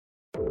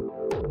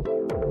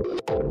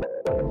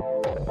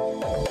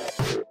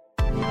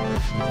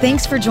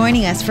Thanks for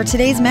joining us for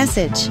today's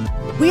message.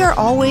 We are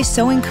always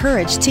so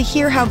encouraged to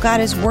hear how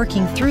God is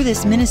working through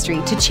this ministry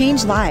to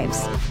change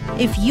lives.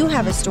 If you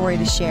have a story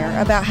to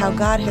share about how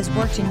God has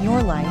worked in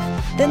your life,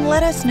 then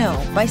let us know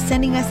by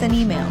sending us an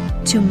email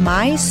to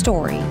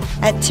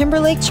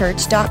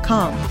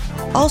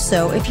mystory@timberlakechurch.com.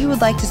 Also, if you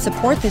would like to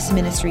support this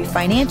ministry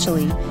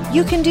financially,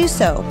 you can do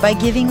so by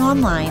giving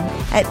online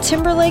at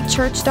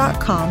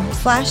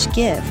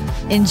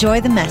timberlakechurch.com/give. Enjoy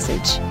the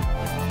message.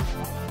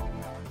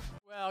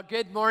 Well,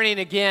 good morning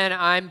again.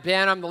 I'm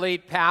Ben. I'm the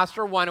lead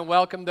pastor. Want to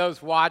welcome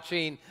those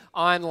watching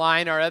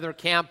online, our other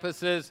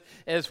campuses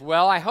as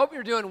well. I hope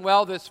you're doing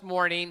well this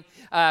morning.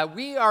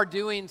 We are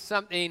doing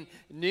something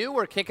new.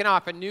 We're kicking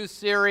off a new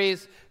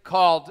series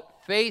called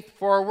Faith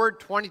Forward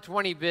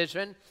 2020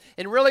 Vision.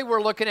 And really,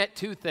 we're looking at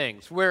two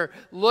things. We're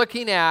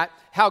looking at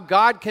how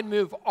God can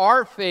move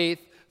our faith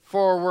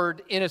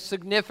forward in a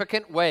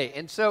significant way.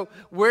 And so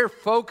we're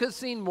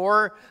focusing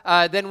more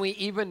than we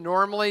even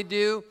normally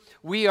do.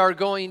 We are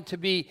going to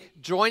be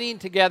joining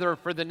together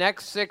for the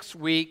next 6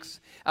 weeks.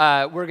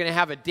 We're going to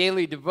have a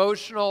daily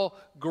devotional,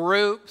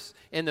 groups,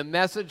 and the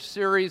message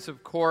series,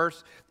 of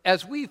course,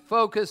 as we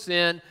focus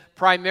in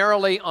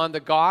primarily on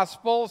the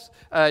Gospels,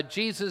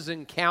 Jesus'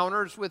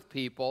 encounters with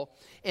people,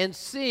 and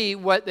see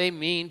what they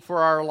mean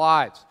for our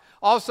lives.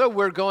 Also,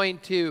 we're going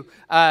to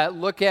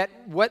look at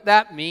what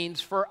that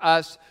means for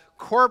us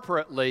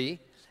corporately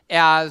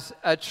as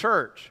a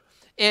church.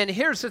 And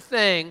here's the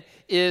thing,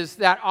 is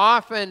that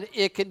often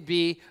it can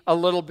be a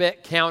little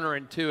bit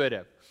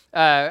counterintuitive.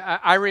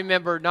 I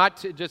remember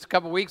just a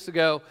couple weeks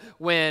ago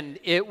when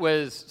it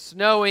was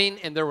snowing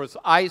and there was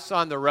ice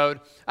on the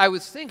road, I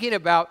was thinking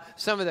about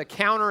some of the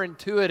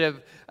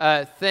counterintuitive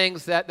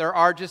things that there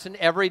are just in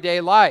everyday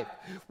life.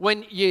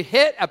 When you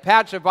hit a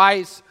patch of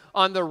ice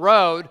on the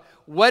road,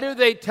 what do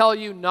they tell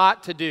you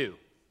not to do?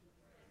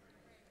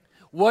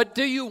 What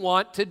do you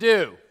want to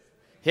do?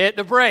 Hit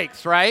the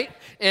brakes, right?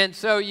 And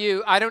so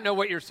I don't know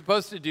what you're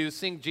supposed to do,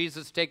 sing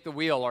Jesus Take the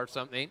Wheel or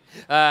something.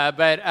 And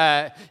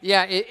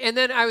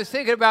then I was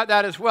thinking about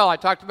that as well. I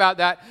talked about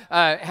that,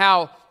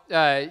 how,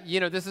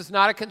 this is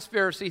not a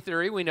conspiracy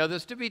theory. We know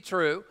this to be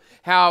true.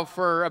 How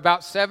for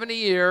about 70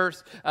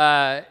 years,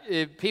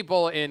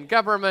 people in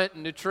government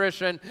and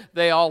nutrition,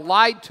 they all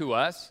lied to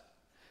us.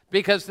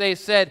 Because they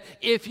said,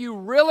 if you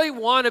really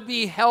want to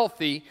be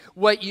healthy,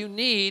 what you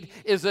need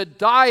is a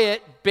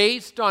diet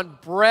based on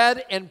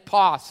bread and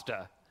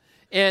pasta,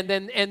 and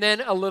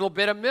then a little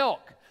bit of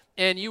milk,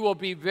 and you will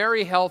be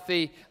very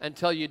healthy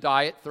until you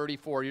die at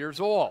 34 years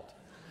old.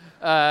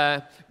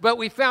 But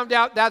we found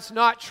out that's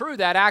not true.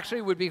 That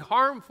actually would be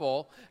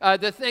harmful.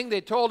 The thing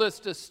they told us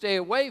to stay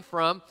away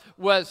from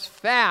was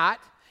fat.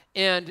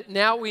 And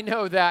now we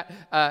know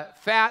that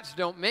fats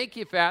don't make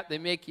you fat, they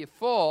make you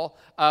full,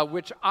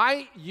 which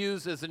I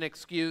use as an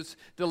excuse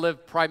to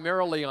live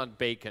primarily on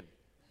bacon.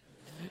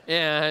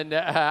 And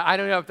I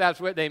don't know if that's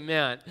what they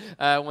meant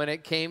when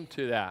it came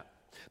to that.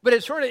 But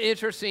it's sort of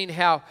interesting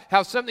how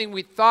something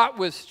we thought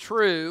was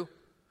true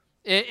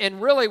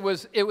and really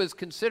it was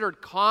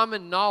considered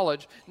common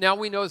knowledge, now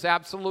we know is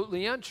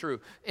absolutely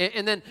untrue.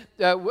 And then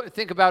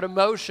think about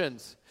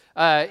emotions.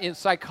 In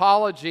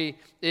psychology,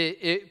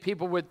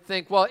 people would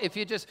think, well, if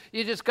you just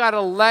got to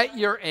let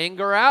your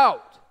anger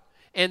out,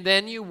 and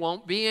then you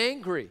won't be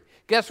angry.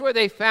 Guess what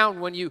they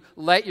found when you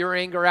let your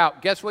anger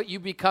out? Guess what you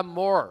become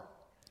more?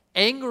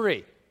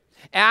 Angry.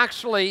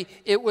 Actually,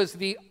 it was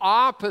the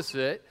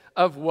opposite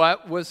of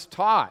what was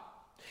taught.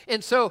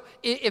 And so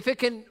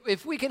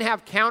if we can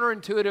have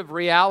counterintuitive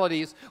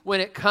realities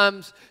when it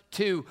comes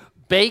to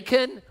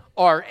bacon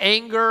or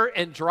anger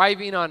and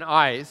driving on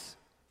ice,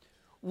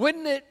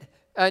 wouldn't it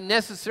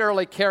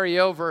necessarily carry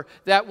over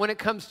that when it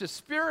comes to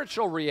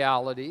spiritual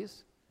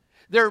realities,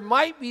 there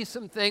might be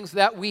some things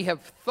that we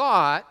have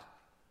thought,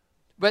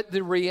 but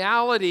the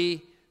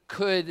reality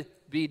could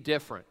be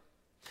different.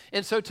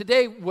 And so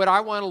today, what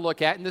I want to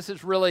look at, and this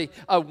is really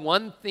a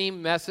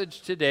one-theme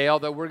message today,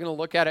 although we're going to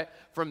look at it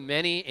from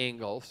many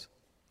angles,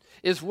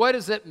 is what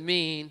does it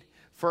mean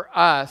for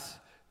us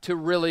to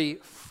really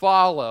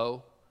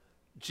follow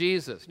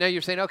Jesus? Now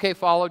you're saying, okay,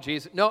 follow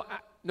Jesus. No,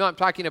 I'm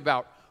talking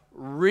about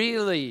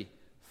really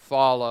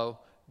follow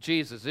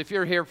Jesus. If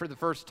you're here for the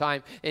first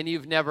time and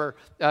you've never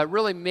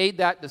really made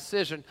that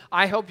decision,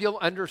 I hope you'll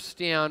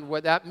understand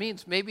what that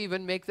means. Maybe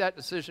even make that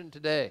decision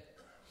today.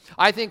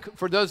 I think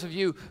for those of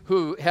you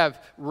who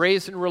have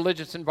raised in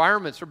religious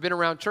environments or been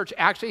around church,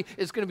 actually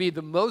it's going to be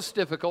the most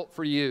difficult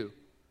for you.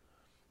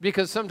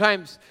 Because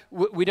sometimes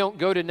we don't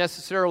go to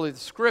necessarily the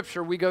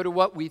scripture, we go to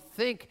what we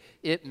think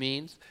it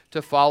means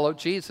to follow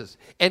Jesus.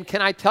 And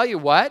can I tell you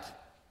what?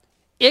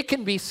 It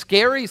can be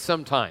scary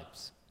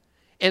sometimes.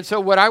 And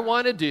so what I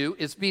want to do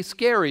is be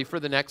scary for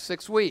the next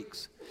 6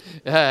 weeks.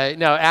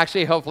 No,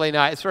 actually, hopefully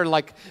not. It's sort of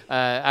like,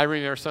 I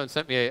remember someone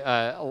sent me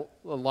a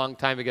long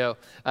time ago,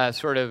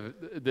 sort of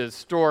the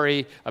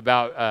story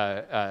about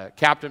a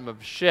captain of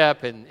a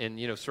ship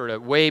and sort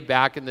of way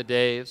back in the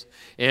days,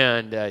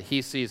 and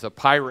he sees a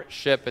pirate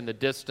ship in the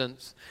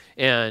distance,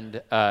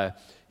 and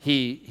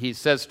he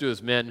says to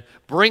his men,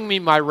 "Bring me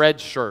my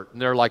red shirt."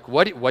 And they're like,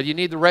 what do you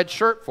need the red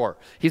shirt for?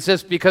 He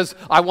says, "Because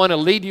I want to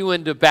lead you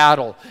into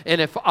battle. And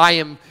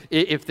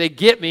if they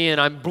get me and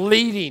I'm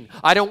bleeding,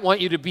 I don't want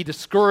you to be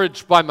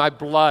discouraged by my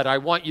blood. I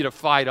want you to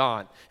fight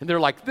on." And they're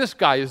like, "This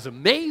guy is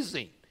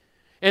amazing."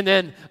 And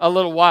then a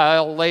little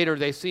while later,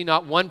 they see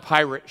not one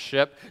pirate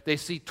ship, they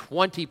see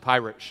 20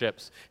 pirate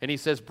ships. And he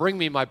says, "Bring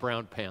me my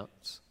brown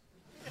pants."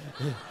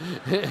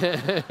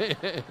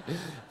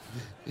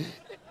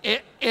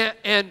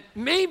 And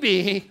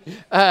maybe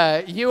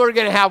you are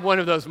going to have one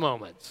of those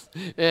moments.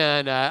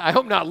 And I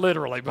hope not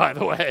literally, by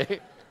the way.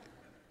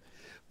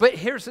 But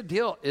here's the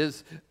deal,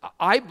 is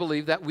I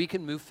believe that we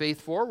can move faith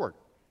forward.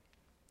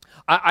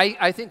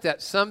 I think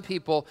that some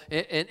people,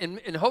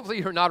 and hopefully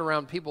you're not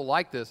around people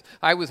like this.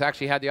 I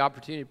actually had the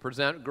opportunity to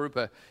present a group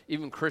of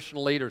even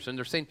Christian leaders, and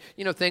they're saying,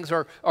 things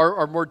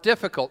are more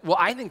difficult. Well,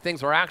 I think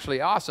things are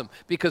actually awesome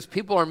because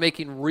people are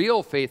making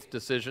real faith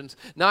decisions,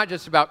 not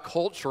just about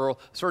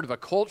sort of a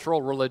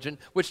cultural religion,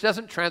 which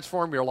doesn't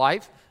transform your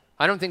life.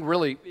 I don't think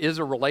really is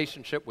a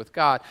relationship with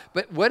God.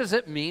 But what does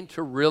it mean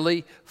to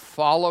really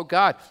follow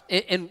God?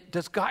 And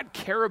does God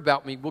care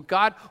about me? Will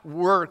God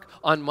work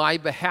on my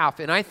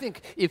behalf? And I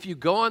think if you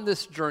go on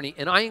this journey,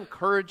 and I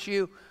encourage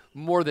you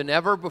more than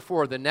ever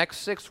before the next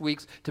 6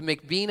 weeks to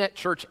make being at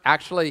church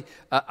actually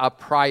a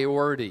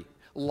priority.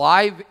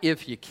 Live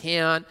if you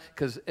can,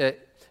 because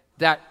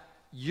that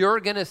you're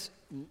going to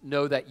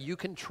know that you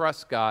can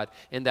trust God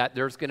and that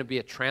there's going to be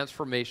a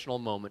transformational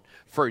moment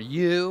for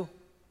you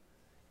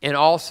and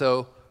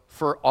also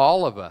for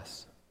all of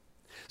us.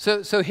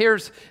 So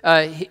here's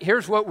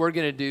what we're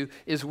going to do,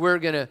 is we're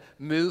going to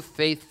move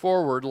faith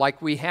forward like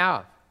we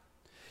have.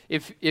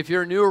 If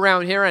you're new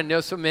around here, I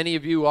know so many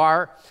of you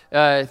are,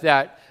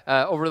 that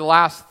over the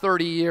last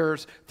 30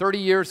 years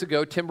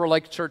ago,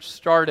 Timberlake Church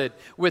started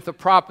with a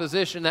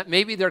proposition that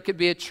maybe there could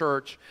be a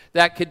church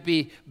that could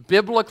be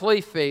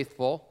biblically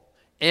faithful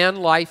and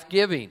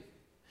life-giving.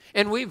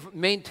 And we've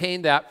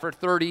maintained that for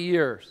 30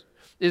 years.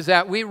 Is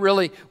that we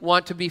really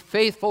want to be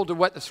faithful to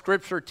what the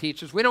Scripture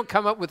teaches. We don't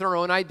come up with our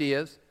own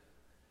ideas.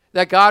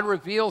 That God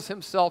reveals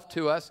Himself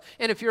to us.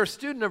 And if you're a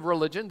student of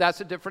religion, that's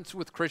the difference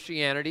with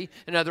Christianity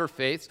and other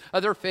faiths.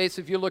 Other faiths,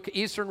 if you look at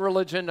Eastern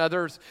religion,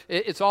 others,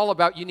 it's all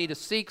about you need to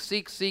seek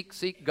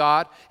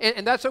God.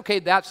 And that's okay,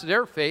 that's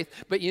their faith.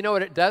 But you know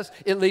what it does?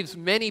 It leaves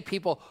many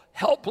people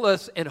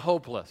helpless and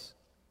hopeless.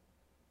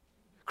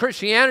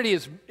 Christianity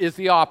is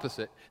the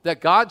opposite.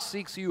 That God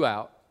seeks you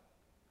out.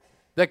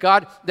 That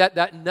God,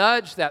 that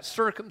nudge, that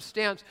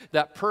circumstance,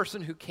 that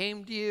person who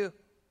came to you,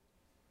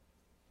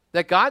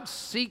 that God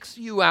seeks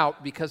you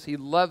out because He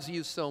loves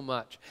you so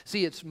much.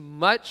 See, it's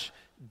much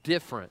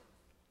different.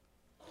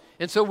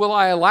 And so will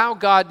I allow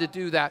God to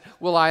do that?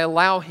 Will I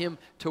allow Him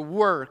to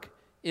work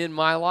in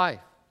my life?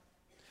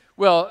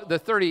 Well,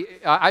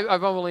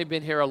 I've only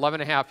been here 11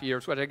 and a half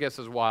years, which I guess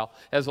is a while,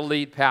 as a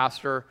lead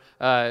pastor.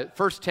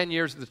 First 10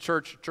 years of the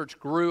church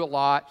grew a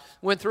lot,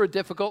 went through a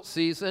difficult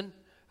season.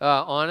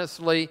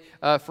 Honestly,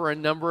 for a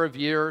number of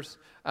years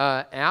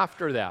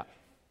after that.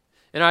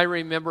 And I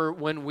remember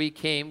when we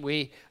came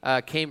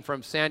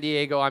from San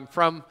Diego. I'm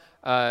from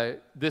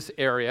this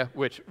area,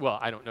 which, well,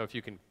 I don't know if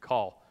you can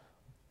call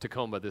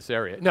Tacoma this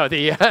area. No,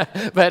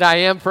 but I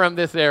am from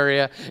this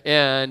area.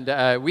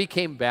 And we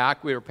came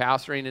back. We were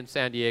pastoring in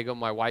San Diego,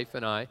 my wife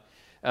and I,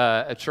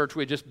 a church.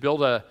 We just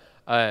built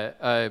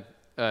a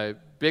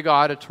big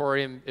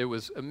auditorium. It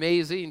was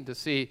amazing to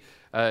see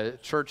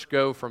church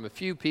go from a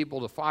few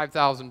people to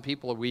 5,000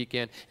 people a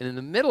weekend. And in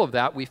the middle of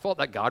that, we felt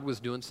that God was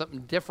doing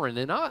something different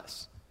in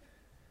us.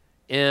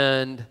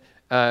 And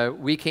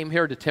we came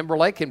here to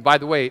Timberlake. And by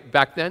the way,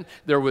 back then,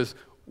 there was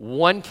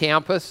one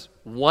campus,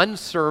 one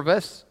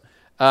service.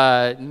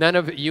 None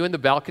of you in the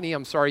balcony.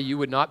 I'm sorry, you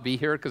would not be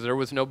here because there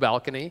was no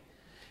balcony.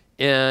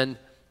 And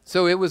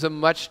so it was a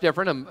much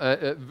different,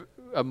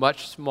 a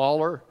much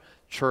smaller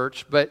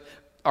church. But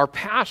our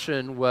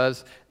passion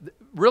was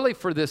really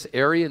for this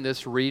area in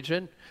this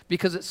region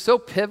because it's so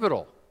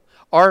pivotal.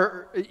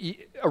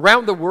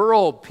 Around the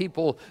world,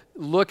 people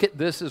look at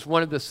this as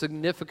one of the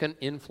significant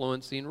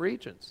influencing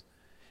regions.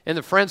 And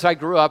the friends I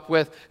grew up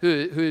with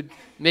who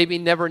maybe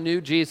never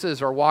knew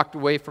Jesus or walked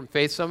away from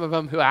faith, some of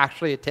them who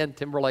actually attend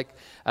Timberlake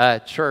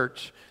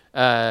Church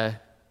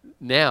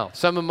now.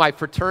 Some of my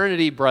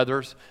fraternity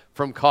brothers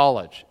from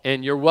college.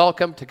 And you're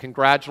welcome to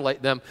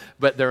congratulate them,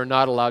 but they're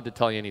not allowed to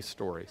tell you any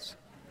stories.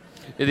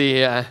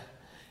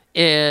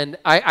 And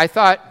I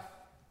thought,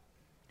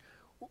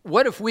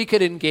 what if we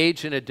could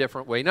engage in a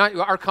different way?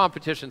 Our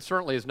competition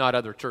certainly is not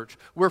other church.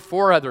 We're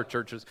for other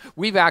churches.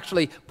 We've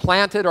actually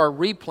planted or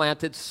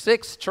replanted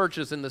 6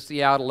 churches in the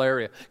Seattle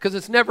area because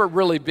it's never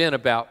really been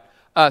about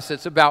us.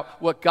 It's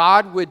about what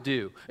God would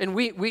do. And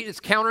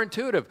it's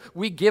counterintuitive.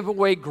 We give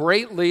away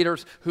great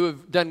leaders who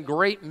have done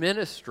great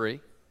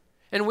ministry,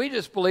 and we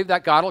just believe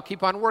that God will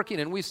keep on working.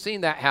 And we've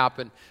seen that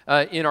happen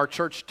in our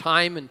church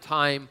time and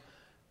time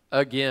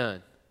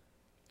again.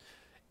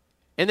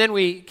 And then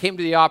we came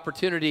to the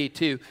opportunity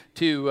to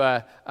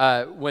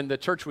when the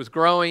church was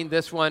growing,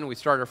 this one, we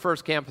started our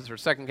first campus, our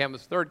second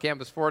campus, third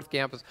campus, fourth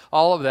campus,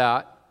 all of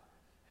that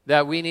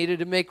we needed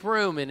to make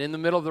room. And in the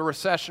middle of the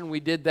recession,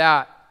 we did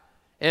that.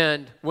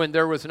 And when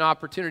there was an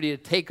opportunity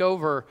to take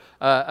over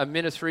a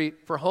ministry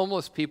for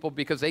homeless people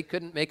because they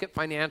couldn't make it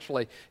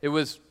financially, it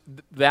was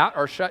that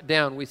or shut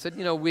down. We said,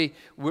 we're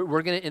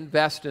going to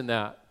invest in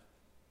that.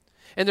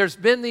 And there's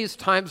been these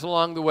times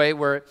along the way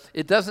where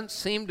it doesn't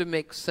seem to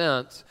make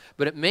sense,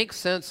 but it makes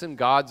sense in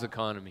God's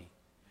economy.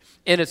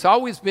 And it's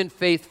always been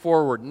faith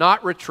forward,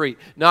 not retreat,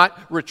 not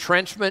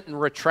retrenchment and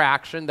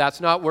retraction.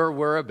 That's not where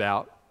we're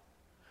about.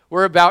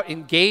 We're about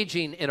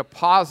engaging in a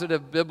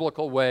positive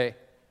biblical way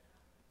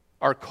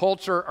our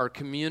culture, our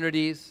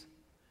communities,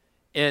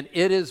 and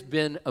it has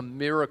been a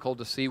miracle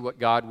to see what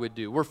God would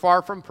do. We're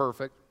far from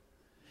perfect.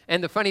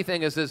 And the funny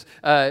thing is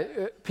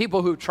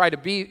people who try to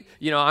be,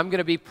 I'm going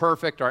to be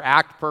perfect or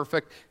act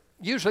perfect,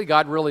 usually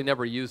God really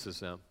never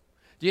uses them.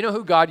 Do you know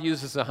who God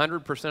uses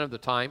 100% of the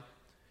time?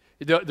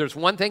 There's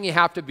one thing you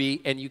have to be,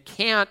 and you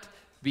can't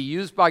be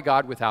used by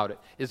God without it,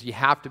 is you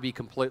have to be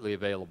completely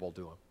available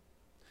to Him.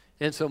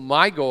 And so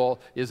my goal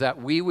is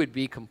that we would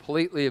be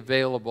completely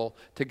available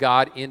to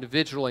God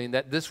individually, and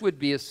that this would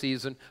be a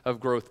season of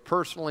growth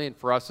personally and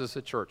for us as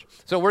a church.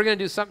 So we're going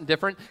to do something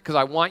different because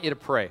I want you to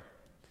pray.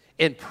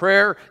 And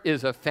prayer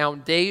is a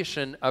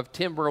foundation of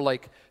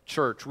Timberlake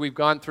Church. We've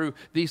gone through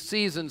these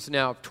seasons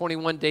now of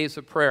 21 days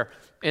of prayer.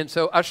 And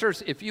so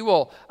ushers, if you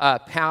will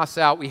pass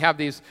out, we have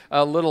these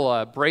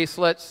little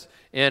bracelets,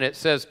 and it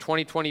says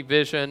 2020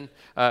 Vision,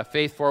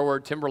 Faith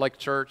Forward, Timberlake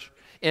Church.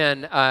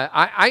 And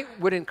I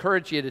would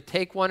encourage you to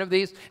take one of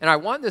these, and I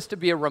want this to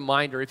be a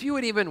reminder. If you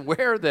would even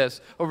wear this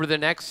over the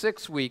next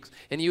 6 weeks,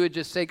 and you would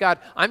just say, God,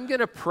 I'm going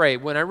to pray.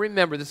 When I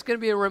remember, this is going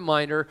to be a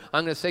reminder.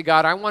 I'm going to say,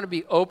 God, I want to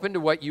be open to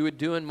what you would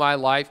do in my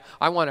life.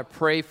 I want to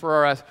pray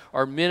for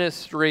our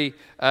ministry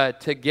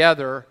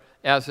together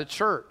as a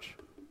church.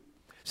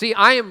 See,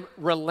 I am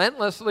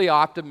relentlessly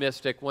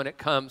optimistic when it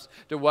comes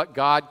to what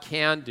God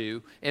can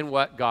do and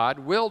what God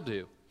will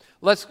do.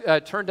 Let's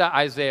turn to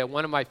Isaiah,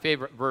 one of my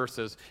favorite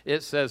verses.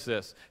 It says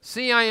this,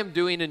 "See, I am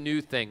doing a new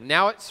thing.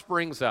 Now it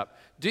springs up.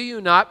 Do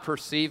you not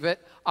perceive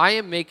it? I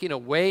am making a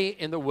way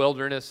in the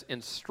wilderness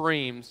and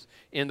streams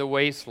in the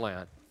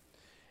wasteland."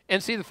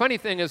 And see, the funny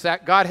thing is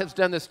that God has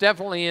done this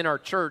definitely in our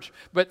church,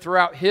 but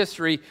throughout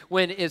history,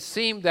 when it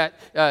seemed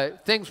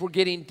that things were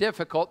getting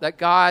difficult, that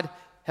God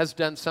has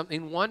done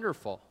something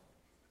wonderful.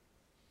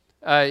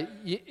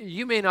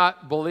 You may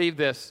not believe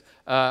this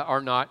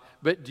or not,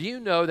 but do you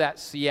know that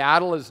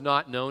Seattle is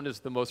not known as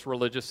the most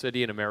religious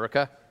city in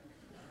America?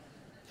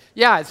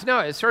 Yeah,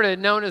 it's sort of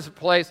known as a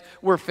place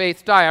where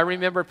faith die. I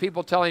remember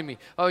people telling me,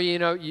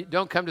 you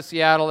don't come to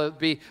Seattle, it'll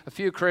be a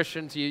few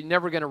Christians, you're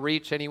never going to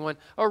reach anyone.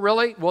 Oh,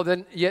 really? Well,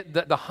 then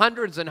the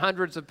hundreds and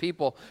hundreds of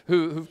people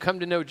who've come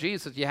to know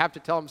Jesus, you have to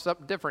tell them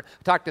something different.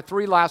 I talked to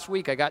 3 last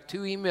week. I got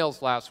 2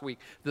 emails last week.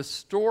 The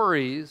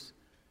stories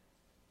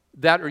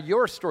that are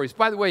your stories.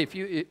 By the way,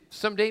 if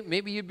someday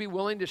maybe you'd be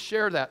willing to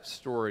share that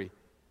story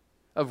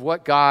of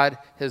what God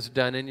has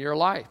done in your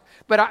life.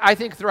 But I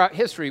think throughout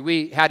history,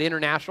 we had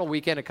International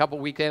Weekend a couple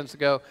weekends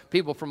ago,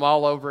 people from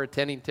all over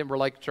attending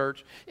Timberlake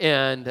Church.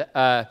 And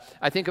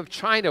I think of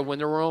China when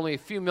there were only a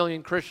few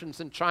million Christians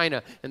in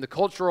China, and the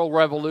Cultural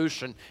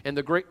Revolution and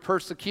the great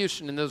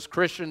persecution, and those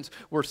Christians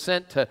were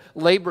sent to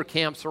labor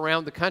camps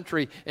around the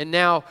country. And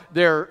now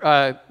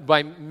they're,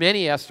 by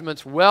many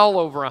estimates, well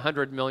over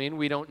 100 million,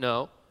 we don't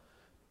know,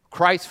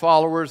 Christ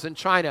followers in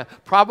China,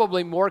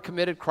 probably more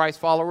committed Christ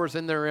followers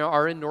than there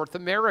are in North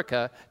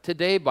America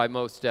today by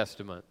most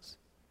estimates.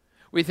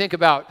 We think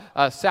about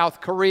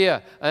South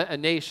Korea, a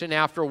nation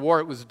after a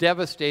war. It was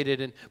devastated,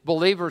 and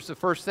believers, the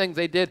first thing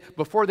they did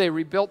before they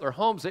rebuilt their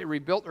homes, they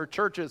rebuilt their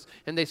churches,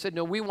 and they said,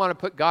 no, we want to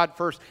put God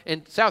first.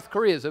 And South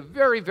Korea is a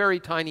very, very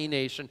tiny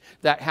nation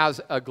that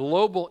has a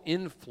global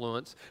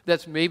influence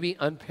that's maybe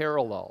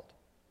unparalleled.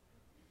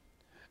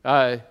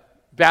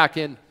 Back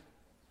in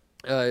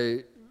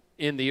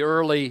the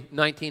early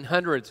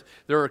 1900s,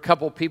 there were a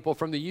couple people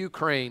from the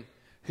Ukraine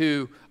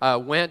who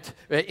went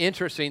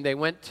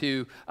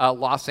to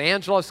Los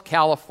Angeles,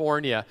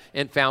 California,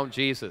 and found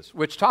Jesus,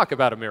 which talk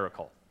about a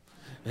miracle.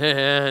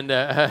 And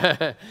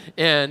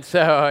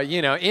so,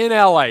 in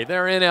L.A.,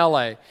 they're in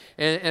L.A.,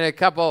 and a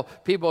couple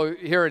people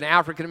here, an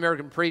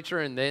African-American preacher,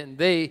 and then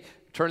they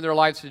turn their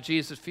lives to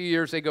Jesus. A few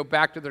years, they go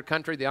back to their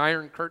country. The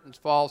Iron Curtain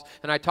falls,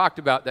 and I talked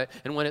about that.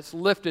 And when it's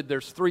lifted,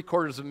 there's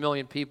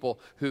 750,000 people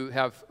who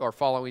are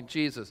following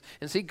Jesus.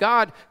 And see,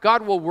 God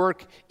will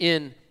work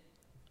in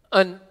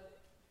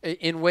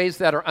ways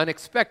that are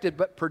unexpected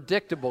but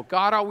predictable.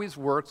 God always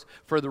works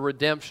for the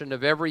redemption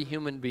of every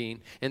human being,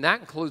 and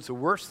that includes the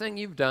worst thing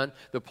you've done,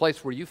 the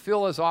place where you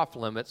feel is off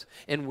limits.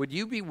 And would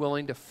you be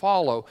willing to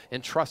follow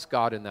and trust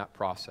God in that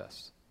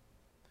process?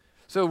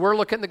 So we're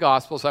looking at the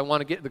Gospels. I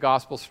want to get the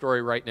Gospel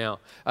story right now.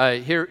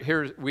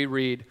 Here we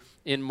read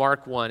in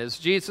Mark 1. As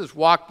Jesus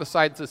walked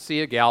beside the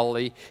Sea of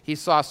Galilee, he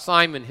saw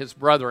Simon, his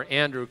brother,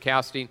 Andrew,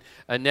 casting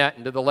a net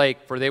into the lake,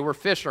 for they were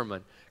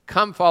fishermen.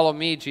 "Come, follow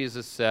me,"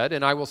 Jesus said,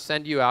 "and I will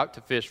send you out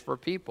to fish for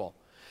people."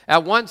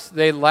 At once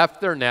they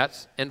left their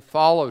nets and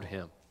followed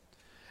him.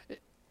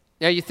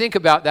 Now you think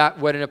about that,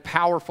 what a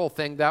powerful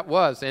thing that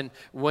was. And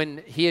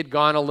when he had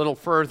gone a little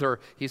further,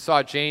 he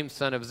saw James,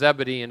 son of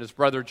Zebedee, and his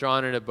brother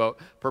John in a boat,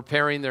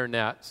 preparing their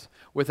nets.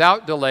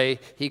 Without delay,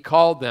 he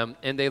called them,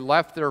 and they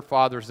left their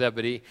father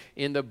Zebedee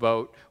in the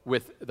boat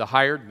with the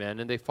hired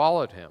men, and they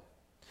followed him.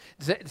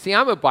 See,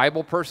 I'm a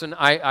Bible person.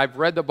 I've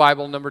read the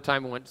Bible a number of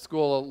times. I went to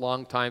school a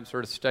long time,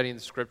 sort of studying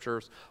the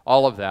scriptures,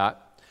 all of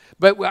that.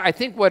 But I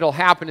think what will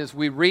happen is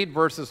we read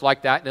verses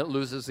like that, and it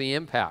loses the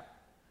impact.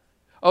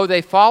 Oh,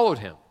 they followed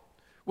him.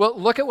 Well,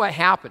 look at what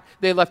happened.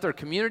 They left their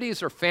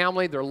communities, their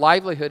family, their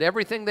livelihood,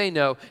 everything they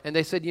know, and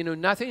they said,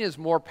 nothing is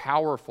more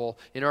powerful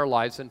in our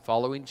lives than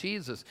following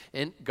Jesus.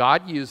 And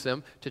God used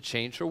them to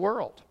change the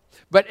world.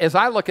 But as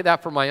I look at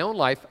that for my own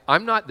life,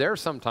 I'm not there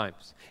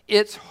sometimes.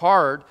 It's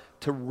hard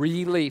to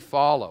really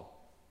follow.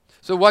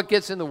 So what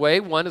gets in the way?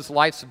 One is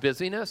life's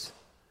busyness.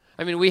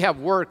 I mean, we have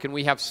work and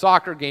we have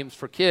soccer games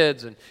for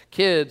kids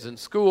and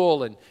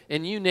school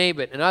and you name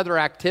it, and other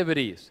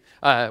activities.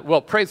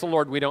 Well, praise the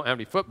Lord, we don't have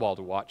any football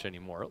to watch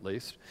anymore, at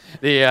least.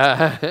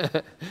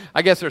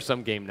 I guess there's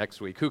some game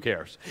next week. Who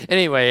cares?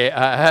 Anyway,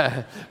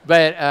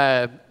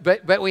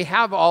 but we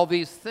have all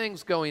these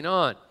things going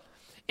on,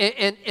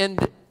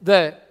 and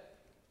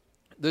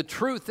the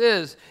truth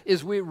is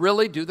we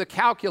really do the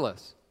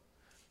calculus.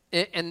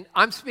 And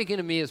I'm speaking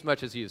to me as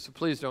much as you, so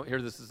please don't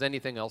hear this as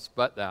anything else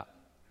but that.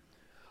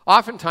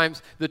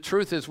 Oftentimes, the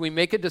truth is we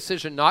make a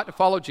decision not to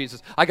follow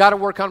Jesus. I got to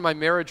work on my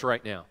marriage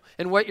right now.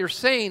 And what you're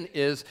saying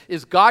is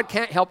God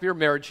can't help your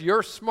marriage.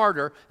 You're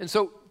smarter, and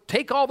so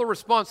take all the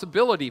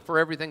responsibility for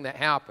everything that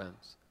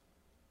happens.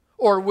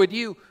 Or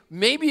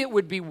maybe it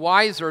would be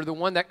wiser, the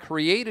one that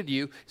created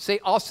you, say,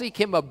 I'll seek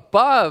him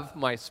above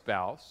my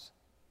spouse.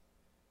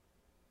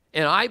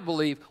 And I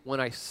believe when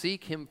I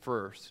seek him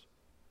first,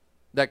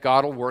 that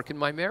God will work in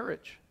my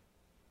marriage.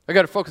 I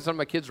got to focus on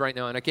my kids right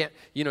now, and I can't,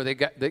 they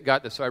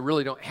got this, so I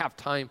really don't have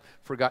time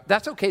for God.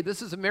 That's okay.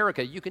 This is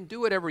America. You can do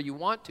whatever you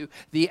want to.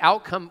 The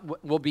outcome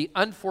will be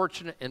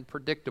unfortunate and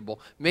predictable.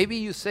 Maybe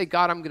you say,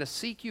 God, I'm going to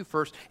seek you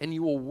first, and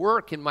you will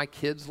work in my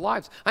kids'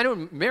 lives. I know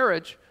in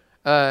marriage,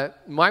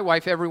 my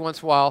wife, every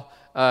once in a while,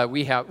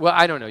 we have, well,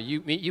 I don't know.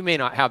 You may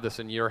not have this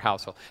in your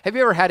household. Have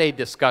you ever had a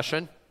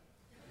discussion?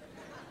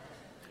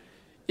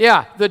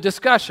 Yeah, the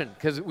discussion,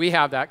 because we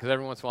have that, because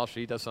every once in a while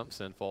she does something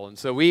sinful, and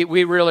so we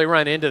really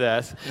run into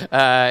this,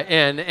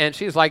 and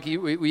she's like,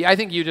 I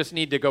think you just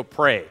need to go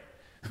pray,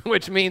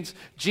 which means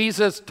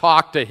Jesus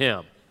talk to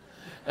him,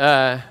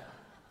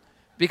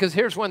 because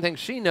here's one thing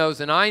she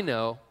knows and I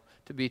know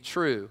to be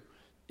true,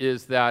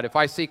 is that if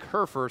I seek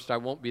her first, I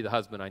won't be the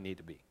husband I need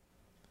to be,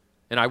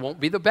 and I won't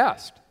be the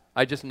best.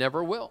 I just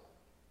never will.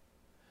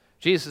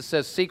 Jesus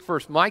says, seek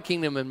first my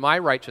kingdom and my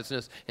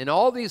righteousness, and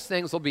all these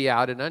things will be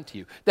added unto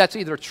you. That's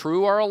either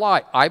true or a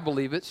lie. I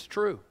believe it's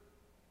true.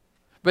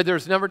 But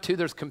there's number two,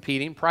 there's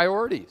competing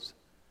priorities.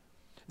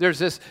 There's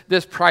this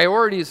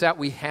priorities that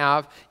we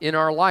have in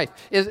our life.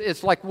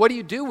 It's like, what do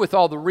you do with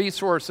all the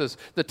resources,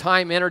 the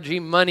time, energy,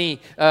 money,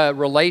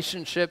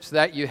 relationships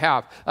that you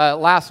have?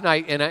 Last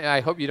night, and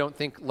I hope you don't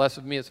think less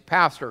of me as a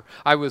pastor,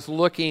 I was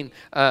looking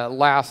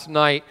last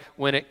night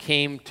when it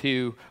came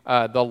to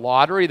the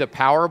lottery, the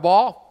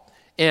Powerball.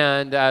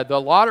 And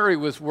the lottery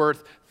was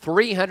worth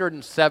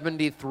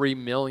 $373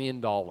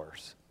 million.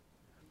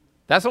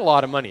 That's a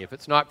lot of money. If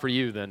it's not for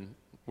you, then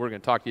we're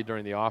going to talk to you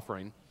during the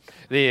offering.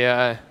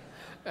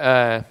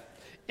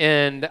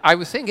 And I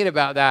was thinking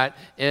about that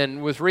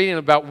and was reading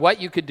about what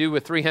you could do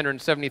with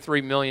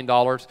 $373 million.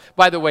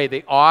 By the way,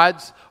 the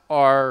odds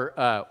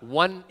are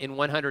 1 in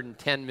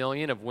 110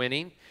 million of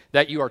winning,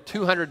 that you are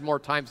 200 more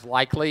times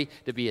likely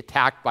to be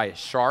attacked by a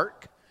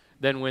shark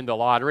than win the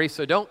lottery.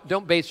 So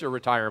don't base your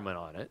retirement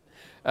on it.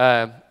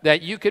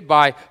 That you could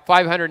buy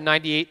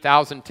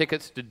 598,000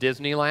 tickets to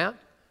Disneyland.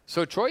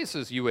 So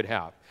choices you would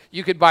have.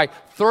 You could buy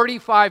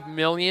 35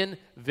 million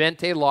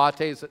venti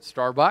lattes at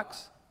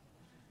Starbucks.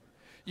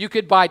 You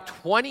could buy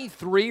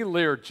 23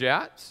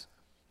 Learjets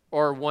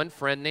or one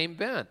friend named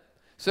Ben.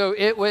 So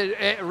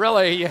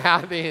really you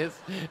have these.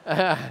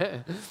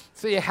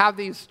 So you have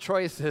these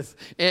choices,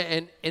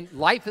 and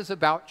life is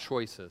about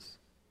choices.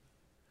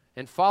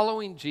 And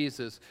following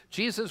Jesus,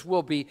 he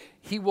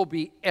will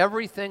be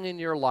everything in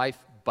your life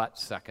but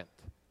second.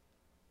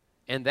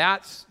 And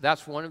that's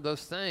one of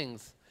those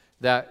things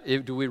that,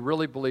 do we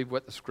really believe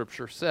what the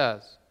Scripture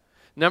says?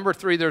 Number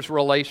three, there's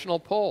relational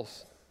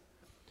pulls.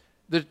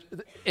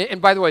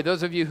 And by the way,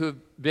 those of you who've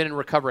been in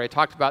recovery, I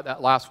talked about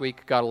that last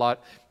week, got a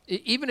lot.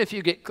 Even if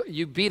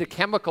you beat a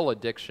chemical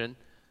addiction,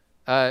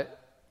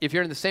 if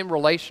you're in the same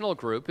relational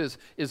group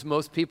as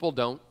most people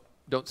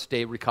don't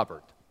stay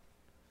recovered.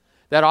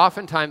 That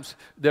oftentimes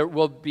there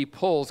will be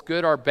pulls,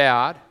 good or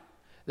bad,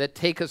 that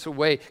take us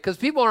away. Because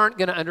people aren't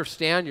going to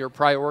understand your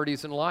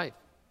priorities in life.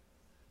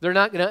 They're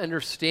not going to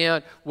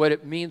understand what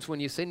it means when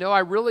you say, no, I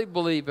really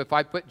believe if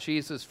I put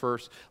Jesus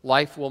first,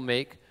 life will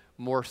make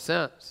more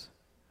sense.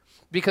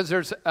 because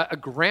there's a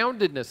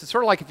groundedness. It's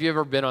sort of like if you've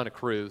ever been on a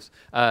cruise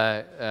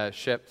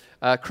ship.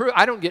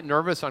 I don't get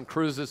nervous on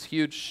cruises,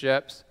 huge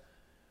ships,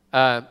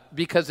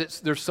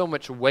 because there's so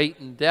much weight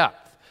and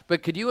depth.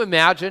 But could you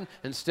imagine,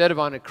 instead of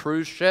on a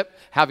cruise ship,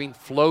 having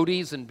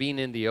floaties and being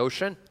in the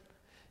ocean?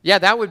 Yeah,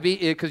 that would be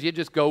it, because you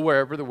just go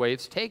wherever the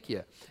waves take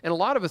you. And a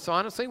lot of us,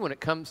 honestly, when it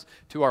comes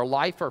to our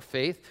life, our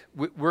faith,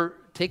 we're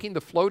taking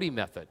the floaty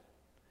method.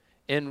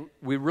 And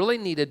we really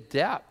need a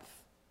depth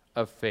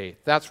of faith.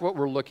 That's what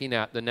we're looking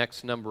at the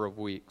next number of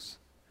weeks.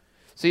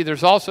 See,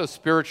 there's also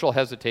spiritual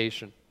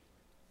hesitation.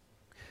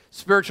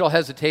 Spiritual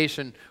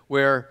hesitation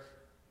where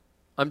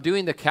I'm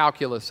doing the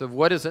calculus of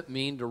what does it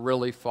mean to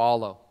really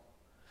follow.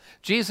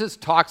 Jesus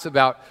talks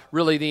about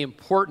really the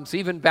importance,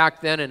 even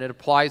back then, and it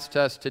applies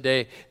to us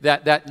today,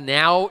 that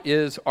now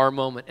is our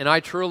moment. And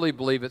I truly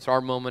believe it's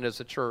our moment as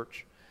a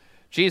church.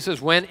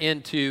 Jesus went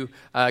into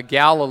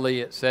Galilee,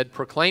 it said,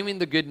 proclaiming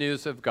the good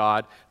news of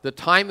God. The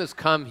time has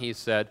come, he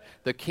said.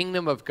 The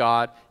kingdom of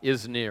God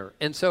is near.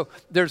 And so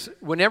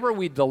whenever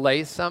we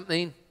delay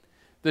something,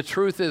 the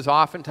truth is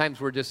oftentimes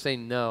we're just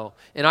saying no.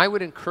 And I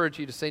would encourage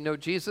you to say, no,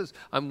 Jesus,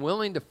 I'm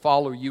willing to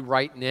follow you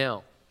right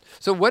now.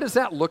 So what does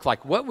that look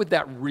like? What would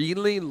that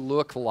really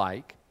look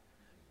like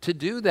to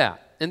do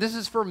that? And this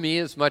is for me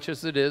as much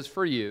as it is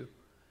for you,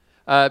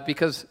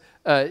 because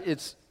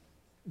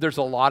there's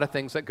a lot of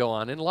things that go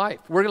on in life.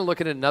 We're going to look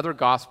at another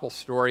gospel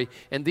story,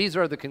 and these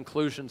are the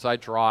conclusions I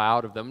draw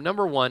out of them.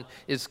 Number one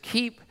is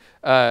keep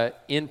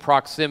in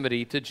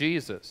proximity to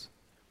Jesus.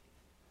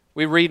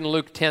 We read in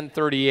Luke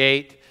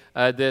 10:38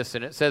 this,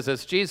 and it says,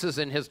 as Jesus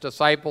and his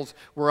disciples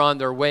were on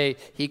their way,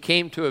 he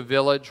came to a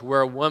village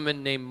where a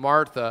woman named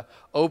Martha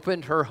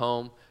opened her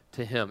home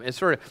to him. It's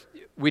sort of,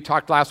 we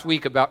talked last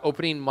week about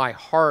opening my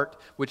heart,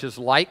 which is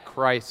like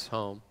Christ's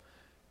home,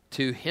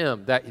 to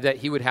him, that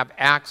he would have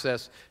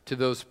access to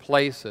those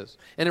places.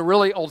 And it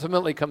really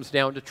ultimately comes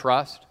down to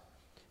trust.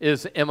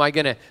 Am I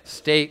going to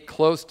stay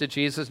close to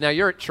Jesus? Now,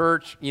 you're at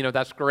church,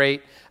 that's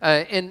great.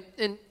 And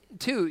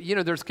two,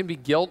 there's can be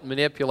guilt,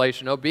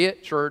 manipulation. Oh, be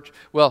at church.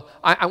 Well,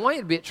 I want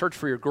you to be at church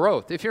for your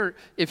growth. If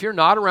you're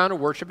not around a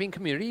worshiping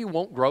community, you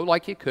won't grow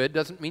like you could.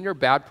 Doesn't mean you're a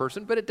bad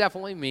person, but it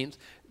definitely means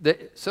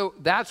that. So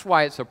that's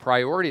why it's a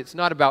priority. It's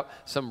not about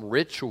some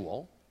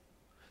ritual.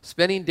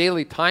 Spending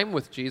daily time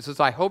with Jesus,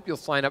 I hope you'll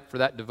sign up for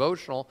that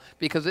devotional,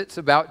 because it's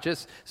about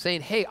just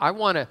saying, hey, I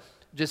want to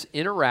just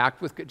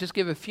interact with, just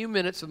give a few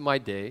minutes of my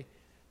day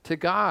to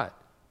God.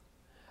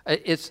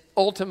 It's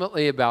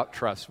ultimately about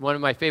trust. One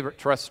of my favorite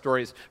trust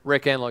stories,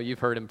 Rick Enlow, you've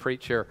heard him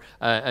preach here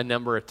a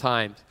number of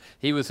times.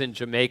 He was in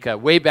Jamaica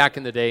way back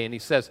in the day, and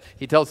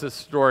he tells this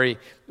story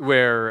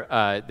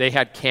where they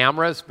had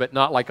cameras, but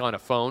not like on a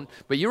phone.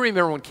 But you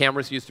remember when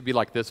cameras used to be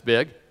like this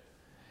big?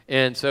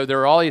 And so there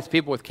are all these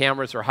people with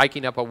cameras are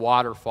hiking up a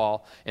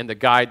waterfall, and the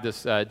guide,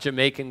 this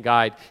Jamaican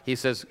guide, he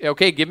says,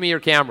 okay, give me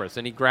your cameras.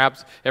 And he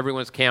grabs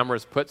everyone's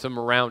cameras, puts them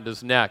around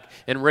his neck.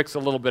 And Rick's a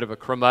little bit of a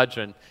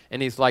curmudgeon.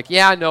 And he's like,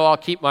 yeah, no, I'll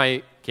keep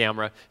my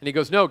camera. And he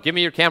goes, no, give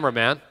me your camera,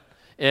 man.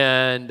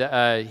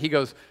 And he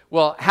goes,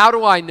 well, how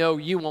do I know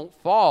you won't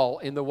fall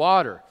in the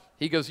water?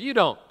 He goes, you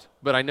don't,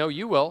 but I know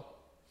you will.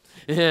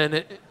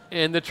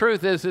 And the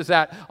truth is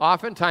that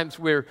oftentimes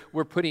we're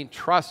putting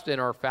trust in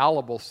our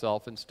fallible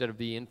self instead of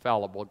the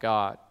infallible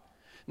God.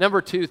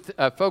 Number two,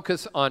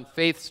 focus on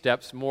faith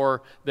steps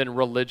more than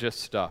religious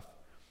stuff.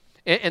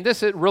 And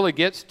this it really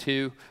gets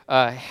to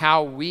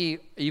how we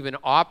even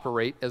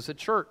operate as a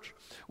church.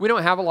 We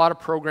don't have a lot of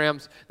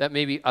programs that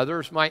maybe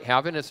others might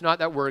have, and it's not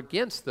that we're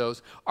against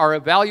those. Our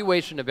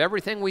evaluation of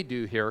everything we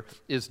do here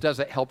is, does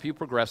it help you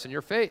progress in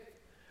your faith?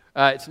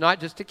 It's not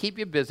just to keep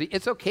you busy.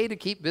 It's okay to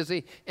keep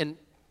busy, and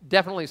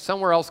definitely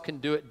somewhere else can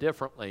do it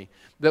differently.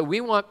 But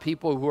we want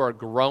people who are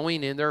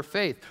growing in their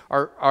faith.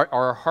 Are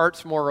our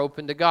hearts more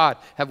open to God?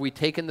 Have we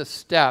taken the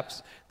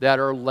steps that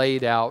are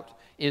laid out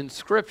in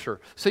Scripture?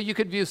 So you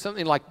could view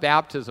something like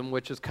baptism,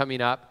 which is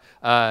coming up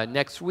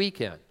next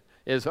weekend,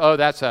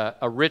 that's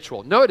a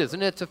ritual. No, it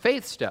isn't. It's a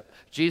faith step.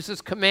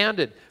 Jesus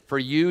commanded for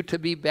you to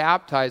be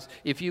baptized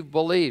if you've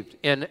believed.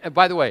 And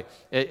by the way,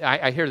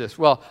 I hear this,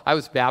 well, I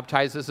was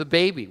baptized as a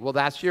baby. Well,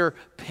 that's your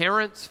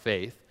parents'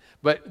 faith.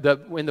 But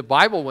in the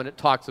Bible, when it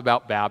talks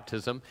about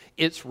baptism,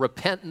 it's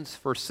repentance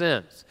for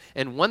sins.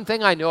 And one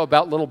thing I know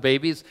about little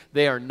babies,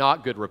 they are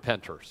not good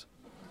repenters.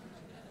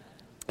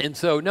 And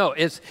so, no,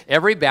 it's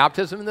every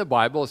baptism in the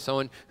Bible is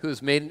someone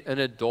who's made an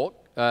adult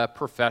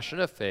profession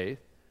of faith.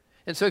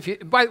 And so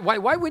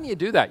why wouldn't you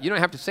do that? You don't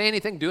have to say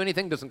anything, do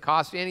anything, doesn't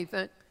cost you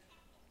anything.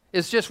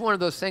 It's just one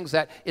of those things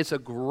that it's a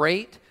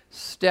great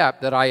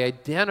step that I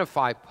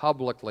identify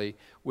publicly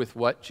with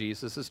what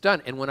Jesus has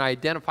done. And when I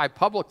identify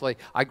publicly,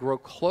 I grow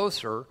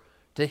closer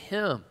to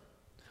him.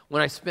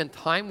 When I spend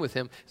time with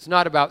him, it's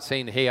not about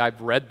saying, hey,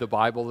 I've read the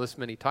Bible this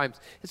many times.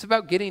 It's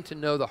about getting to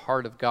know the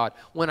heart of God.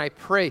 When I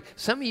pray,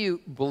 some of you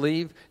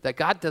believe that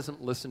God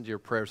doesn't listen to your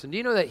prayers. And do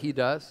you know that he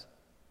does?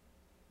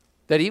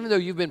 That even though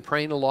you've been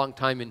praying a long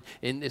time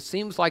and it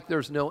seems like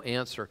there's no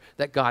answer,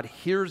 that God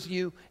hears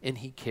you and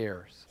he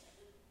cares.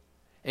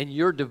 And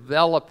you're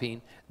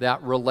developing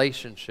that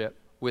relationship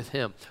with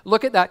him.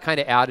 Look at that kind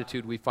of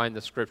attitude we find in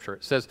the scripture.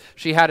 It says,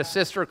 she had a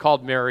sister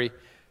called Mary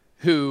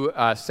who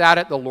sat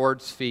at the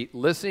Lord's feet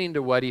listening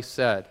to what he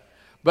said.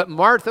 But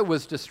Martha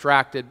was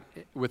distracted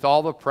with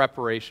all the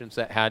preparations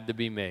that had to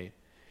be made.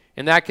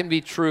 And that can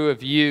be true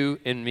of you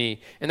and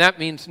me. And that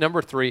means,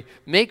 number 3,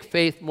 make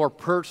faith more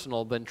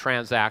personal than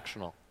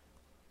transactional.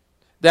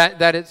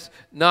 That it's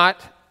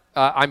not,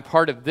 I'm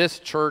part of this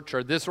church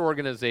or this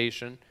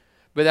organization,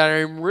 but that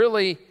I'm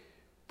really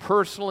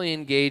personally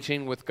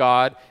engaging with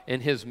God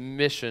and his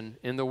mission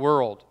in the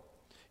world.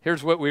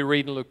 Here's what we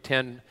read in Luke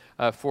 10,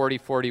 40,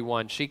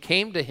 41. She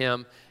came to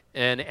him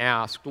and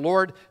asked,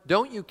 Lord,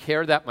 don't you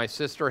care that my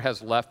sister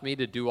has left me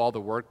to do all the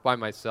work by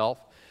myself?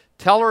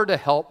 Tell her to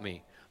help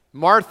me.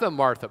 Martha,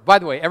 Martha. By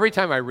the way, every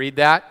time I read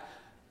that,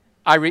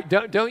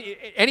 don't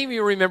any of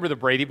you remember the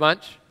Brady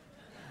Bunch?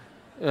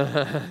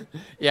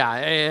 Yeah,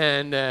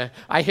 and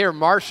I hear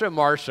Marcia,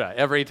 Marcia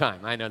every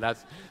time. I know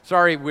that's,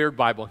 sorry, weird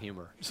Bible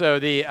humor. So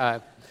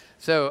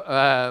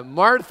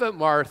Martha,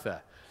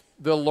 Martha,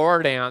 the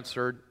Lord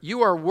answered,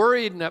 you are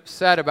worried and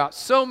upset about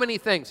so many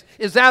things.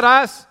 Is that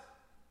us?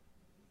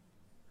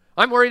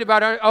 I'm worried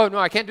about, oh no,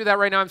 I can't do that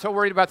right now. I'm so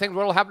worried about things.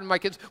 What will happen to my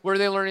kids? What are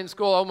they learning in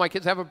school? Oh, my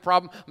kids have a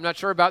problem. I'm not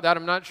sure about that.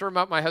 I'm not sure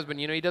about my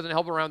husband. You know, he doesn't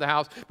help around the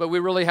house, but we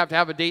really have to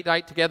have a date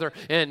night together.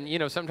 And, you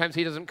know, sometimes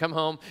he doesn't come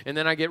home, and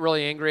then I get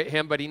really angry at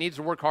him, but he needs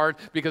to work hard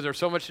because there's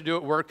so much to do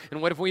at work.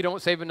 And what if we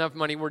don't save enough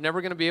money? We're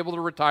never going to be able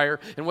to retire.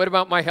 And what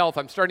about my health?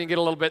 I'm starting to get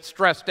a little bit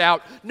stressed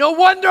out. No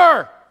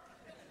wonder!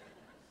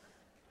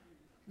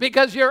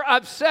 Because you're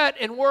upset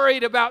and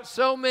worried about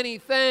so many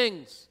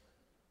things.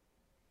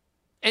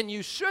 And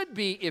you should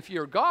be if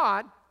you're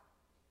God,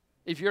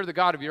 if you're the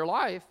God of your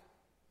life.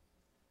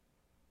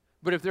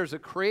 But if there's a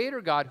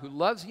creator God who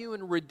loves you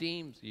and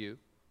redeems you,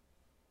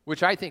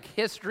 which I think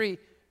history,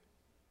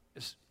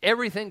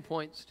 everything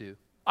points to,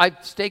 I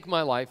stake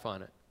my life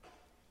on it,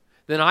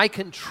 then I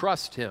can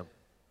trust him.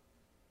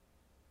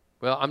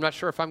 Well, I'm not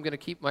sure if I'm going to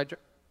keep my job.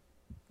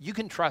 You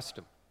can trust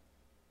him.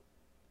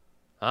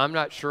 I'm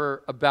not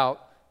sure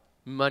about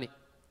money.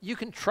 You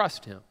can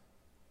trust him.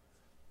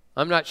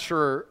 I'm not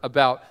sure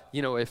about,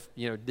 if,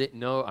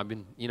 I've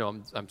been,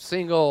 I'm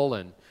single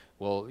and,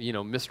 will,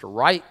 Mr.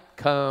 Right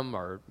come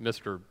or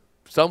Mr.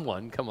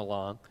 Someone come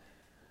along.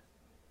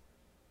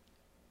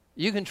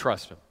 You can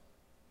trust him.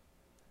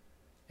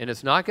 And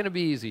it's not going to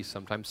be easy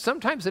sometimes.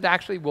 Sometimes it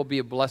actually will be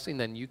a blessing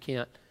that you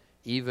can't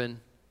even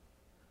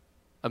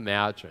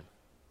imagine.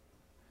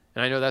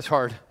 And I know that's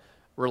hard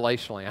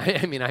relationally.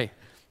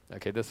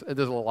 This is a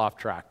little off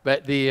track.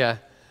 But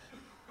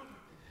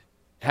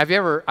have you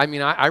ever,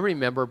 I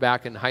remember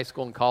back in high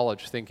school and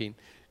college thinking,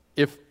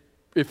 if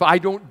I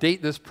don't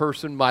date this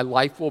person, my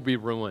life will be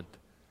ruined.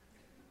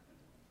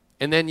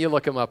 And then you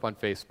look them up on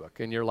Facebook,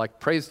 and you're like,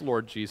 praise the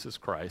Lord Jesus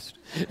Christ.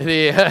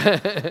 We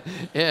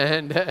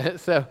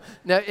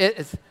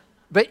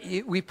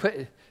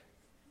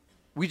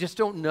just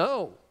don't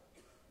know.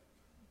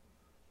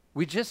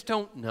 We just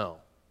don't know.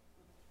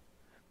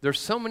 There's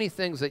so many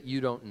things that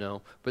you don't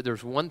know, but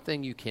there's one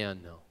thing you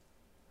can know,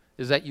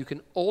 is that you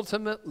can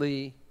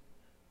ultimately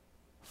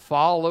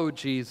follow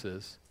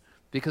Jesus,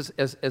 because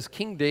as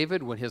King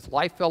David, when his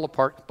life fell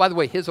apart, by the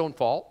way, his own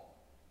fault,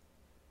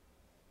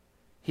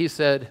 he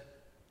said,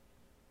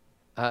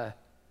 the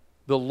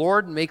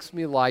Lord makes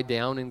me lie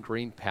down in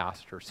green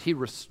pastures. He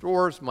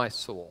restores my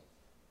soul.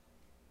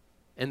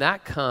 And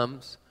that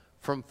comes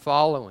from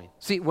following.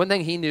 See, one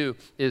thing he knew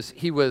is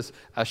he was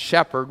a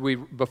shepherd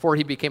before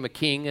he became a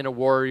king and a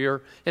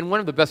warrior, and one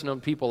of the best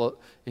known people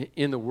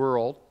in the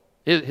world.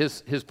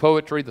 His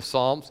poetry, the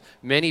Psalms,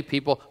 many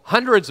people,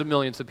 hundreds of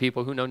millions of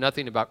people who know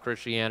nothing about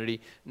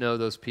Christianity know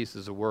those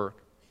pieces of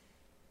work.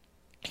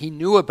 He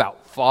knew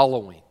about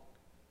following.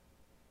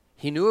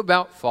 He knew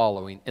about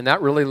following, and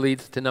that really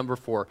leads to number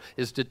 4,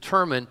 is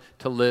determined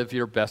to live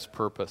your best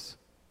purpose.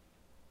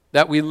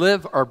 That we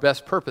live our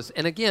best purpose.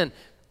 And again,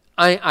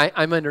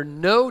 I'm under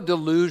no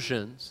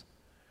delusions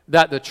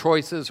that the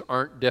choices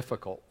aren't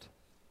difficult.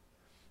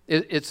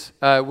 It's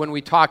when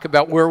we talk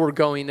about where we're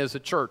going as a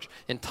church,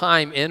 and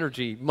time,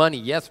 energy, money,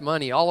 yes,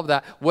 money, all of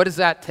that, what does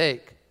that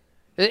take?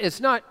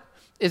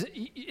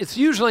 It's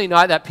usually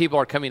not that people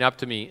are coming up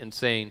to me and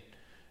saying,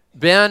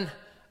 Ben,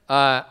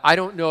 I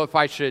don't know if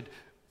I should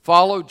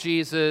follow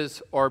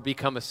Jesus or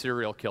become a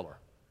serial killer.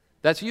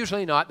 That's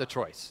usually not the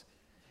choice.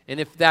 And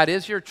if that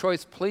is your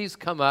choice, please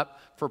come up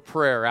for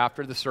prayer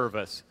after the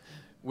service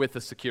with the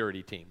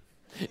security team.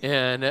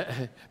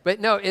 But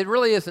no, it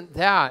really isn't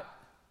that.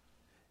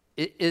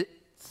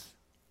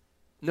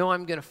 No,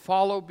 I'm going to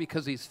follow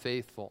because he's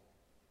faithful.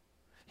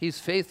 He's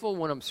faithful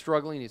when I'm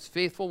struggling. He's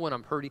faithful when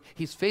I'm hurting.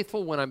 He's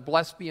faithful when I'm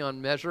blessed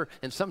beyond measure.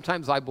 And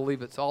sometimes I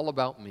believe it's all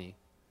about me.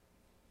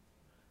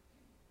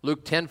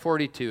 Luke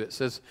 10:42, it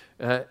says,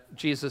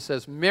 Jesus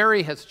says,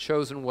 Mary has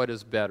chosen what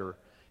is better,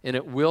 and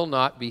it will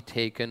not be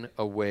taken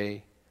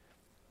away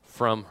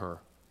from her.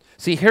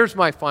 See, here's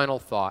my final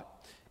thought.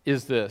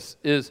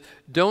 Is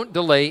don't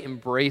delay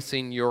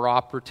embracing your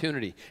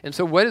opportunity. And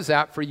so what is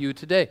that for you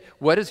today?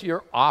 What is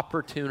your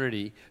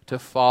opportunity to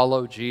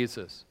follow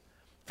Jesus?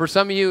 For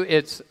some of you,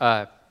 it's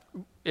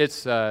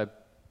It's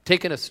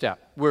taking a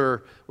step.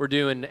 We're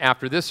doing,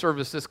 after this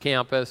service, this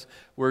campus,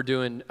 we're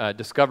doing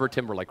Discover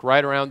Timberlake.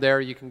 Right around there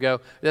you can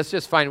go. Let's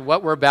just find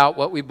what we're about,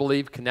 what we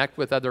believe, connect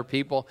with other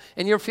people.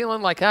 And you're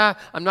feeling like,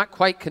 I'm not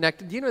quite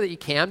connected. Do you know that you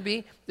can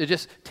be? They're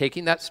just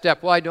taking that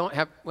step. Well,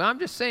 I'm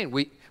just saying,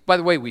 by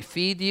the way, we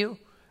feed you.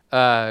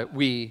 Child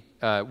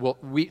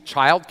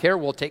care,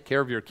 we'll take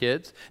care of your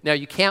kids. Now,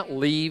 you can't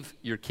leave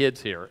your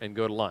kids here and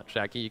go to lunch.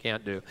 Jackie, you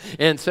can't do.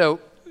 And so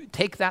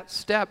take that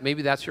step.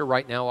 Maybe that's your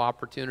right now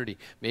opportunity.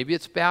 Maybe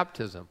it's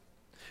baptism.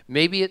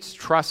 Maybe it's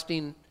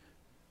trusting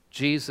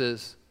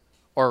Jesus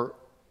or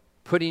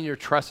putting your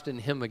trust in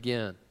him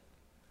again.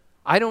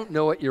 I don't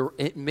know what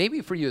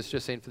maybe for you it's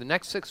just saying for the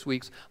next 6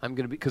 weeks, I'm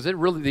going to be, because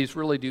these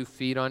really do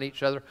feed on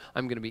each other,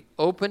 I'm going to be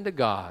open to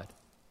God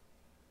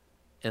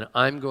and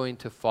I'm going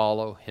to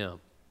follow him.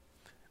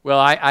 Well,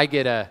 I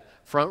get a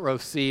front row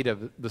seat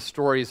of the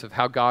stories of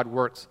how God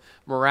works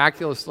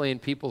miraculously in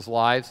people's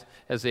lives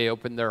as they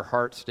open their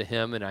hearts to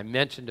him. And I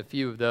mentioned a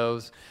few of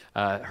those,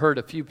 heard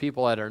a few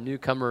people at our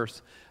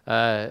newcomers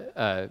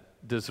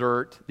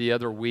dessert the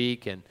other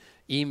week and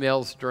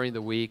emails during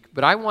the week.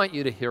 But I want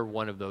you to hear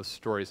one of those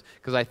stories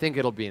because I think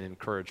it'll be an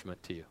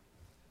encouragement to you.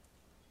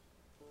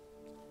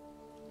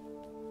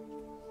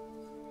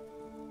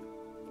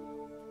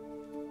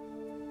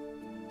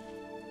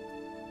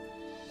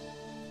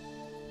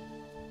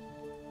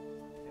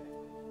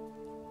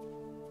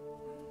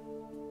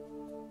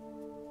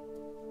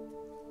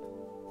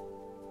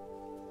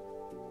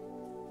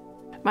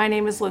 My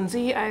name is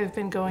Lindsay. I've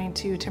been going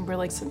to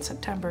Timberlake since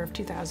September of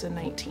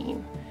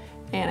 2019.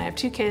 And I have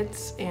 2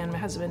 kids, and my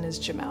husband is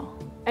Jamel.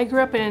 I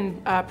grew up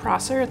in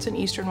Prosser, it's in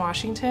Eastern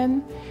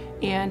Washington,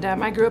 and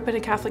I grew up in a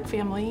Catholic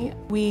family.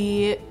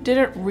 We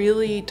didn't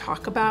really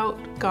talk about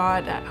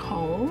God at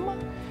home.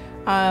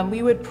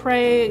 We would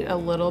pray a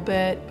little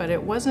bit, but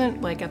it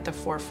wasn't like at the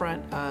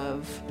forefront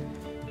of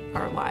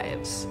our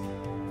lives.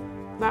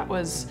 That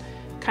was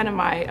kind of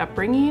my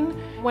upbringing.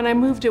 When I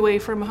moved away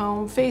from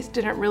home, faith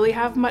didn't really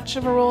have much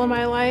of a role in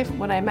my life.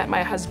 When I met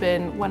my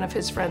husband, one of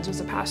his friends was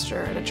a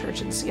pastor at a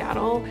church in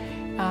Seattle,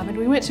 and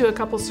we went to a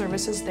couple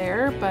services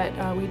there, but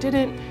we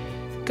didn't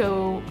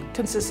go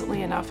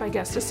consistently enough, I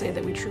guess, to say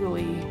that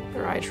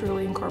I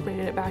truly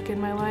incorporated it back in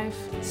my life.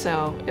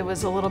 So it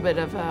was a little bit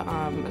of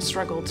a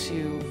struggle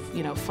to,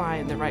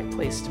 find the right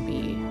place to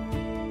be.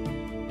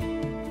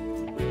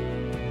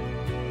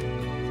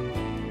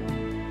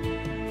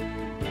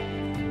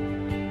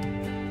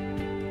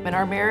 In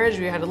our marriage,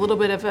 we had a little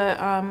bit of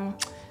a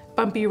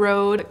bumpy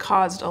road. It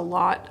caused a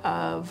lot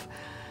of,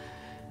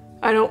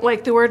 I don't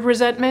like the word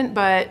resentment,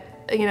 but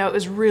it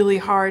was really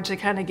hard to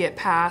kind of get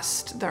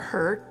past the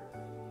hurt.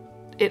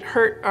 It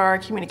hurt our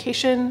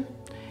communication.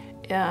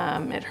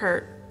 It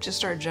hurt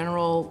just our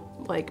general,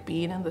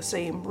 being in the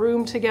same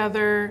room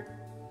together.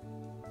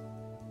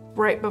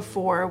 Right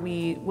before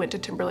we went to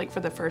Timberlake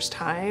for the first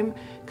time,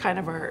 kind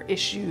of our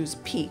issues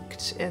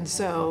peaked. And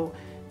so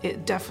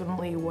it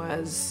definitely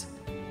was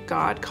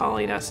God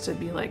calling us to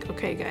be like,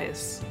 okay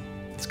guys,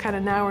 it's kind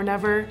of now or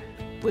never.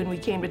 When we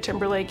came to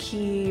Timberlake,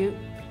 he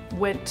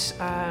went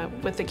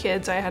with the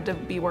kids. I had to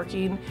be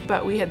working,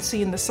 but we had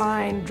seen the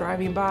sign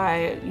driving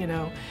by,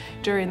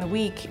 during the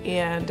week,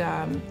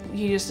 and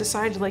he just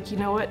decided, you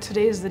know what,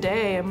 today's the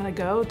day. I'm gonna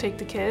go take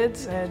the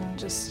kids and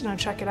just,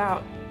 check it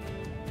out.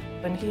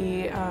 And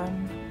he,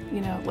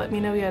 let me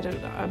know he had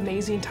an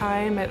amazing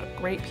time, met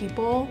great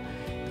people,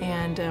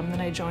 and then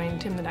I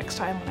joined him the next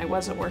time when I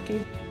wasn't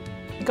working.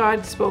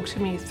 God spoke to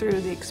me through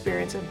the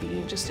experience of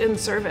being just in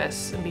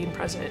service and being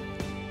present.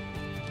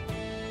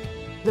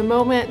 The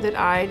moment that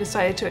I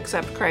decided to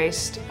accept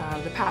Christ,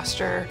 the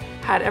pastor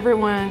had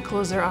everyone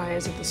close their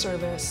eyes at the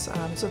service,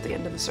 so at the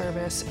end of the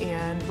service,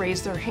 and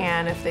raise their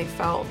hand if they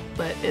felt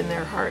that in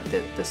their heart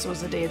that this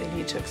was the day they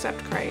needed to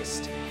accept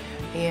Christ.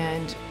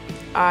 And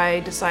I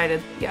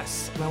decided,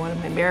 yes, I wanted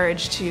my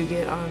marriage to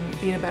get on,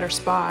 be in a better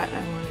spot.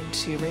 I wanted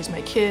to raise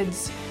my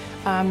kids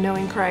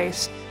knowing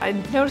Christ. I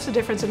noticed a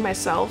difference in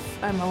myself.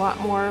 I'm a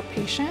lot more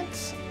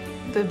patient.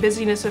 The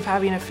busyness of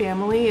having a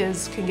family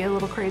can get a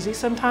little crazy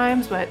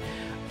sometimes, but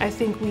I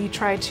think we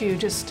try to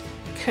just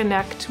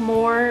connect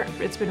more.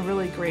 It's been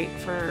really great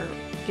for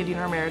getting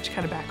our marriage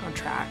kind of back on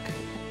track.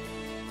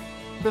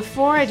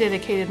 Before I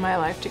dedicated my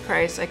life to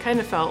Christ, I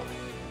kind of felt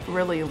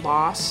really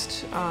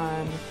lost.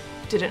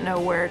 Didn't know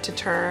where to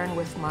turn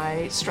with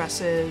my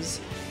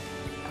stresses.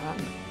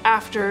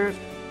 After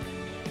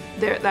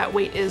that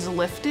weight is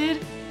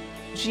lifted,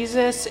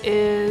 Jesus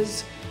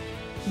is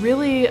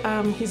really,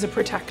 he's a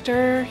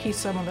protector. He's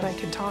someone that I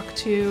can talk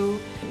to.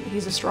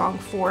 He's a strong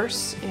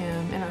force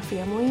in our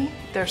family.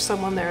 There's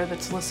someone there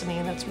that's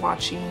listening, that's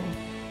watching,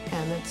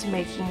 and that's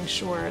making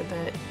sure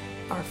that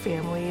our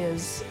family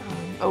is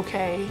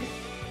okay.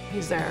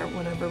 He's there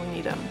whenever we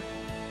need him.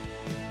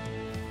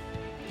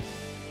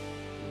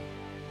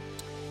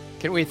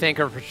 Can we thank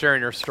her for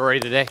sharing her story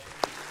today?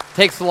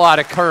 Takes a lot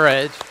of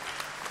courage,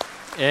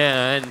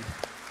 and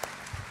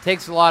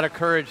takes a lot of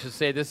courage to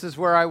say, this is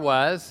where I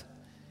was,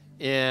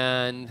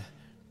 and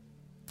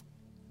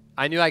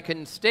I knew I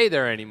couldn't stay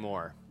there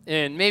anymore.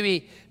 And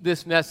maybe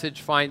this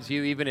message finds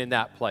you even in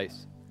that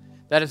place.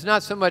 That it's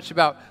not so much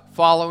about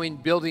following,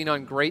 building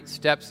on great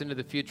steps into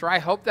the future. I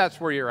hope that's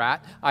where you're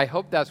at. I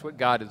hope that's what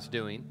God is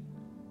doing.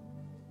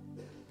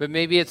 But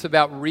maybe it's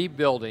about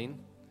rebuilding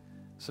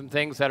some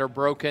things that are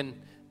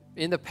broken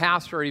in the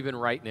past or even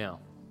right now.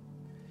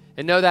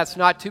 And know that's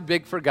not too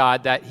big for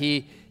God, that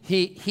He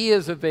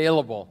is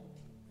available.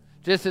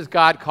 Just as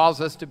God calls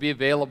us to be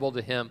available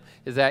to Him,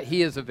 is that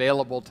He is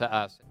available to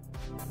us.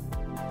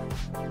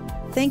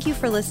 Thank you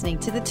for listening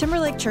to the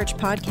Timberlake Church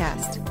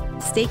podcast.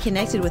 Stay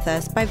connected with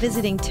us by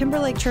visiting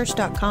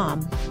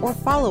timberlakechurch.com or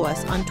follow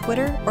us on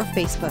Twitter or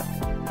Facebook.